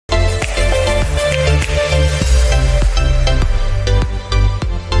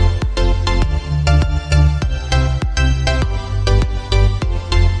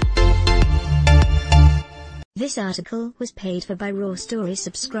This article was paid for by Raw Story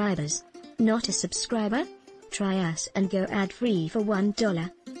subscribers. Not a subscriber? Try us and go ad-free for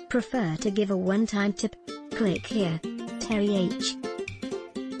 $1. Prefer to give a one-time tip? Click here. Terry H.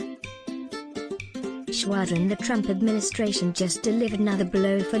 Schwadron. The Trump administration just delivered another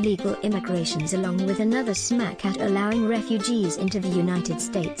blow for legal immigrations, along with another smack at allowing refugees into the United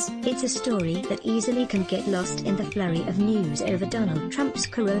States. It's a story that easily can get lost in the flurry of news over Donald Trump's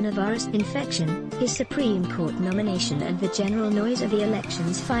coronavirus infection, his Supreme Court nomination, and the general noise of the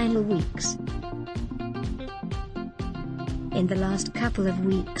election's final weeks. In the last couple of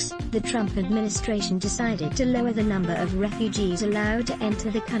weeks, the Trump administration decided to lower the number of refugees allowed to enter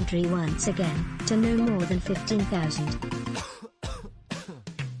the country once again, to no more than 15,000.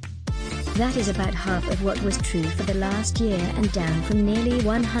 That is about half of what was true for the last year and down from nearly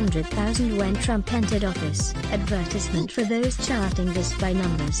 100,000 when Trump entered office. Advertisement for those charting this by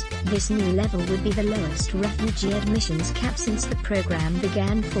numbers: this new level would be the lowest refugee admissions cap since the program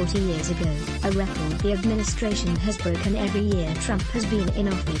began 40 years ago, a record the administration has broken every year Trump has been in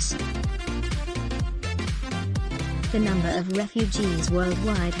office. The number of refugees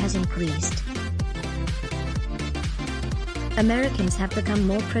worldwide has increased. Americans have become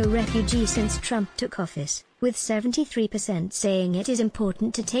more pro-refugee since Trump took office, with 73% saying it is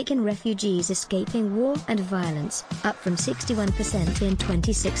important to take in refugees escaping war and violence, up from 61% in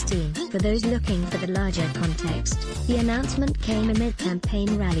 2016. For those looking for the larger context, the announcement came amid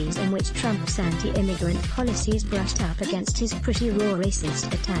campaign rallies in which Trump's anti-immigrant policies brushed up against his pretty raw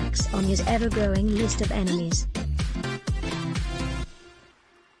racist attacks on his ever-growing list of enemies.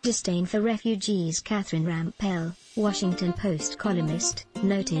 Disdain for refugees. Catherine Rampell, Washington Post columnist,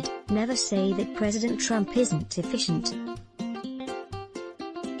 noted, "Never say that President Trump isn't efficient."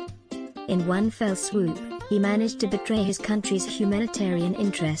 In one fell swoop, he managed to betray his country's humanitarian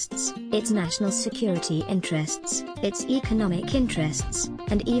interests, its national security interests, its economic interests,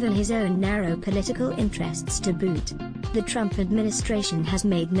 and even his own narrow political interests to boot. The Trump administration has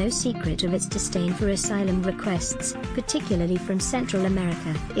made no secret of its disdain for asylum requests, particularly from Central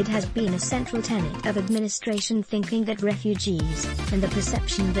America. It has been a central tenet of administration thinking that refugees, and the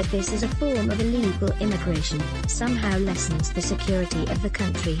perception that this is a form of illegal immigration, somehow lessens the security of the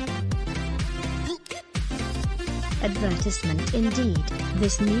country. Advertisement indeed.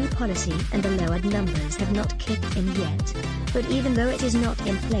 This new policy and the lowered numbers have not kicked in yet. But even though it is not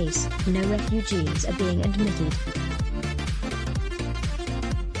in place, no refugees are being admitted.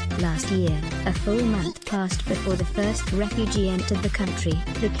 Last year, a full month passed before the first refugee entered the country.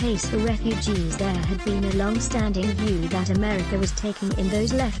 The case for refugees there had been a long-standing view that America was taking in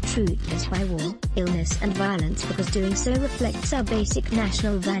those left rootless by war, illness and violence because doing so reflects our basic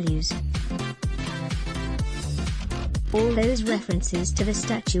national values. All those references to the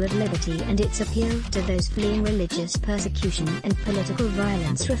Statue of Liberty and its appeal to those fleeing religious persecution and political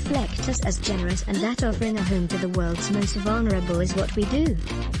violence reflect us as generous, and that offering a home to the world's most vulnerable is what we do.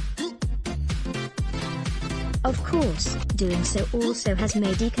 Of course, doing so also has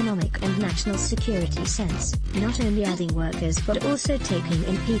made economic and national security sense, not only adding workers but also taking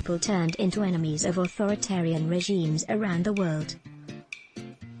in people turned into enemies of authoritarian regimes around the world.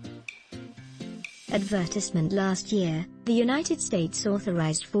 Advertisement. Last year, the United States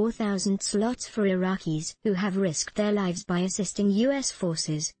authorized 4,000 slots for Iraqis who have risked their lives by assisting U.S.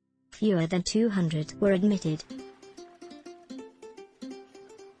 forces. Fewer than 200 were admitted.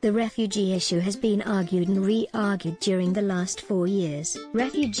 The refugee issue has been argued and re-argued during the last 4 years.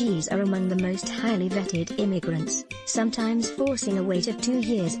 Refugees are among the most highly vetted immigrants, sometimes forcing a wait of 2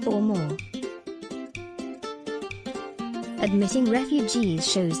 years or more. Admitting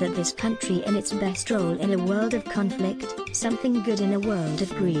refugees shows that this country in its best role in a world of conflict, something good in a world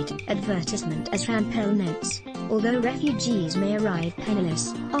of greed. Advertisement. As Rampell notes, although refugees may arrive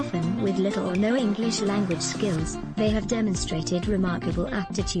penniless, often with little or no English language skills, they have demonstrated remarkable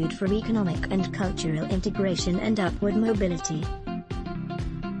aptitude for economic and cultural integration and upward mobility.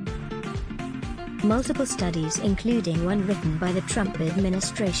 Multiple studies, including one written by the Trump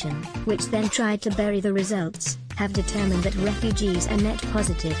administration, which then tried to bury the results, have determined that refugees are net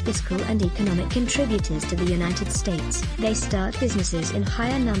positive fiscal and economic contributors to the United States. They start businesses in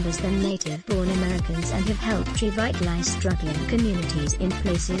higher numbers than native-born Americans and have helped revitalize struggling communities in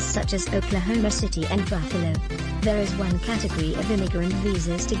places such as Oklahoma City and Buffalo. There is one category of immigrant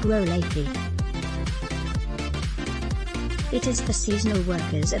visas to grow lately. It is for seasonal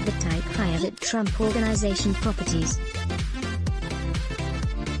workers of the type hired at Trump Organization properties.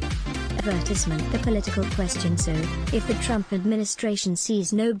 Advertisement: the political question. So, if the Trump administration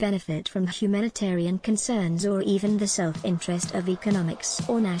sees no benefit from humanitarian concerns or even the self-interest of economics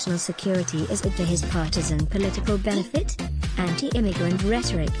or national security, is it to his partisan political benefit? Anti-immigrant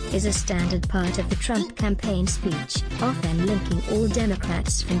rhetoric is a standard part of the Trump campaign speech, often linking all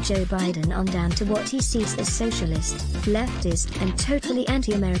Democrats from Joe Biden on down to what he sees as socialist, leftist and totally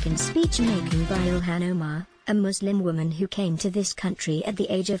anti-American speech-making by Ilhan Omar, a Muslim woman who came to this country at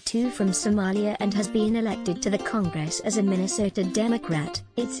the age of 2 from Somalia and has been elected to the Congress as a Minnesota Democrat.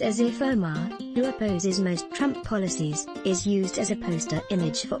 It's as if Omar, who opposes most Trump policies, is used as a poster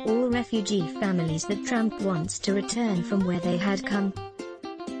image for all refugee families that Trump wants to return from where they had come.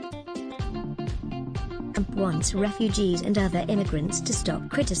 Trump wants refugees and other immigrants to stop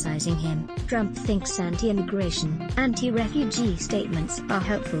criticizing him. Trump thinks anti-immigration, anti-refugee statements are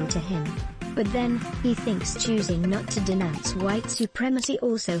helpful to him. But then, he thinks choosing not to denounce white supremacy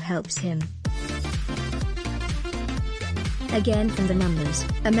also helps him. Again, from the numbers,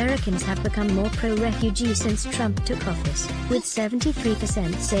 Americans have become more pro-refugee since Trump took office, with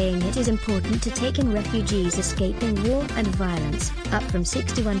 73% saying it is important to take in refugees escaping war and violence, up from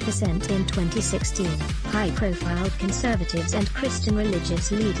 61% in 2016. High-profile conservatives and Christian religious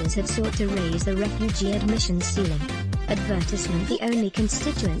leaders have sought to raise the refugee admissions ceiling. Advertisement: the only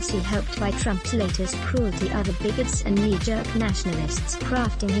constituency helped by Trump's latest cruelty are the bigots and knee-jerk nationalists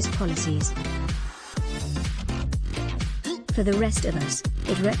crafting his policies. For the rest of us,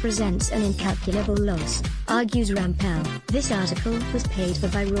 it represents an incalculable loss, argues Rampell. This article was paid for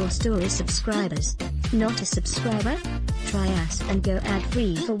by Raw Story subscribers. Not a subscriber? Try us and go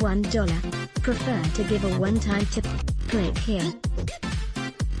ad-free for $1. Prefer to give a one-time tip? Click here.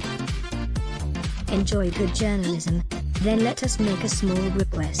 Enjoy good journalism? Then let us make a small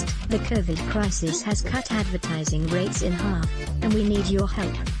request. The COVID crisis has cut advertising rates in half, and we need your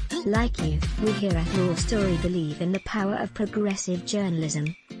help. Like you, we here at Raw Story believe in the power of progressive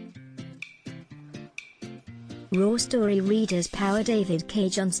journalism. Raw Story readers power David K.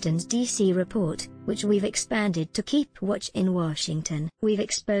 Johnston's DC report, which we've expanded to keep watch in Washington. We've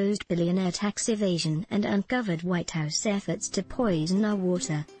exposed billionaire tax evasion and uncovered White House efforts to poison our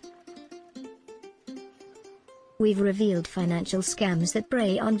water. We've revealed financial scams that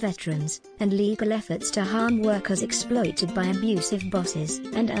prey on veterans, and legal efforts to harm workers exploited by abusive bosses.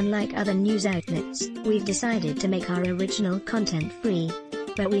 And unlike other news outlets, we've decided to make our original content free.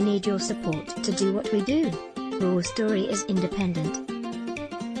 But we need your support to do what we do. Raw Story is independent,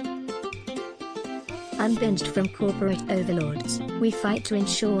 unbinged from corporate overlords. We fight to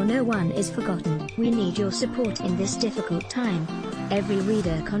ensure no one is forgotten. We need your support in this difficult time. Every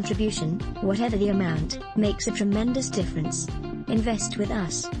reader contribution, whatever the amount, makes a tremendous difference. Invest with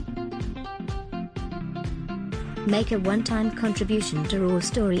us. Make a one-time contribution to Raw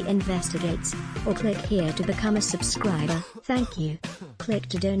Story Investigates, or click here to become a subscriber. Thank you. Click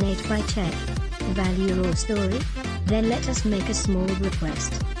to donate by check. Value Raw Story? Then let us make a small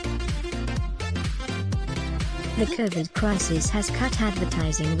request. The COVID crisis has cut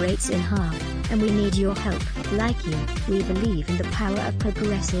advertising rates in half, and we need your help. Like you, we believe in the power of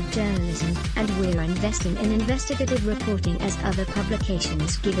progressive journalism, and we're investing in investigative reporting as other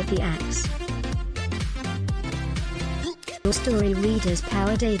publications give it the axe. Raw Story readers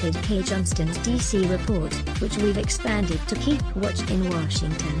power David K. Johnston's DC report, which we've expanded to keep watch in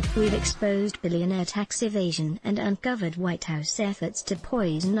Washington. We've exposed billionaire tax evasion and uncovered White House efforts to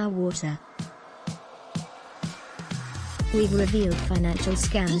poison our water. We've revealed financial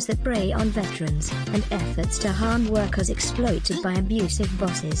scams that prey on veterans, and efforts to harm workers exploited by abusive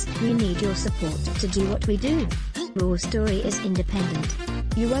bosses. We need your support to do what we do. Raw Story is independent.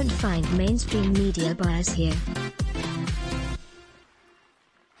 You won't find mainstream media bias here.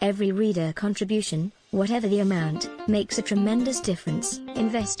 Every reader contribution, whatever the amount, makes a tremendous difference.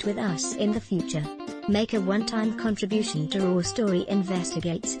 Invest with us in the future. Make a one-time contribution to Raw Story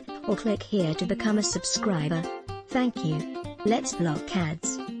Investigates, or click here to become a subscriber. Thank you. Let's block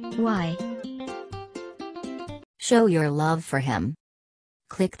ads. Why? Show your love for him.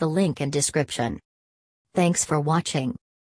 Click the link in description. Thanks for watching.